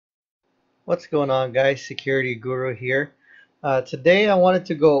What's going on, guys? Security Guru here. Today, I wanted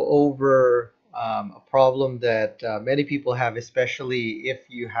to go over a problem that many people have, especially if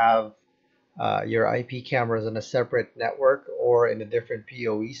you have your IP cameras on a separate network or in a different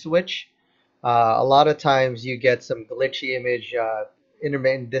PoE switch. A lot of times you get some glitchy image,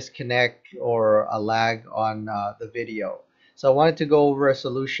 intermittent disconnect, or a lag on the video. So I wanted to go over a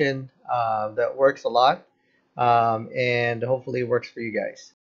solution that works a lot and hopefully works for you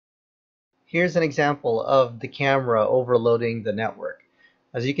guys. Here's an example of the camera overloading the network.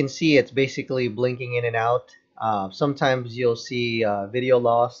 As you can see, it's basically blinking in and out. Sometimes you'll see video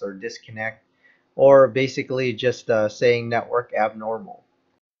loss or disconnect, or basically just saying network abnormal.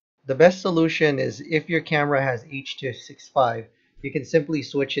 The best solution is if your camera has H.265, you can simply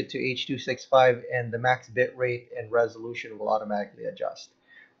switch it to H.265 and the max bit rate and resolution will automatically adjust.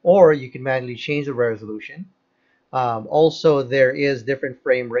 Or you can manually change the resolution. Also, there is different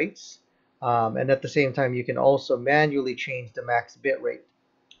frame rates. And at the same time, you can also manually change the max bit rate.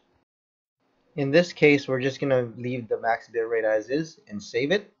 In this case, we're just going to leave the max bit rate as is and save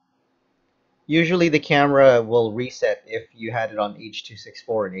it. Usually the camera will reset if you had it on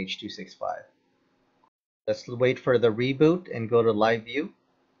H.264 and H.265. Let's wait for the reboot and go to live view.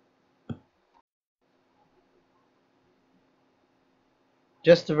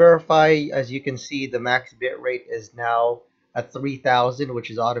 Just to verify, as you can see, the max bit rate is now at 3000, which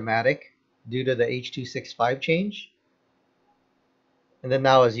is automatic due to the H.265 change. And then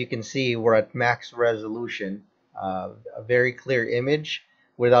now, as you can see, we're at max resolution, a very clear image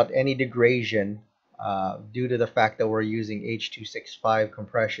without any degradation due to the fact that we're using H.265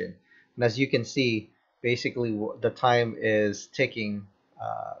 compression. And as you can see, basically the time is ticking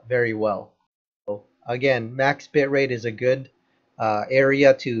very well. So again, max bitrate is a good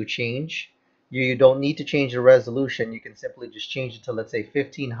area to change. You don't need to change the resolution. You can simply just change it to, let's say,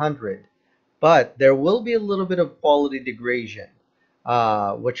 1500. But there will be a little bit of quality degradation,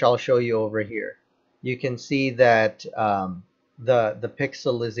 which I'll show you over here. You can see that the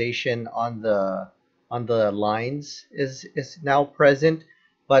pixelization on the lines is now present.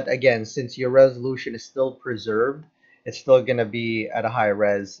 But again, since your resolution is still preserved, it's still going to be at a high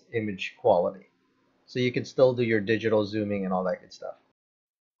res image quality. So you can still do your digital zooming and all that good stuff.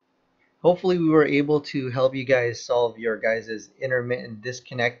 Hopefully we were able to help you guys solve your guys' intermittent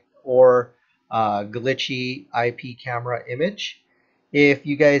disconnect or glitchy IP camera image. If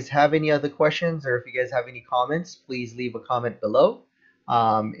you guys have any other questions or if you guys have any comments, please leave a comment below.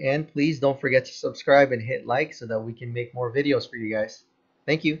 And please don't forget to subscribe and hit like so that we can make more videos for you guys.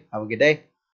 Thank you. Have a good day.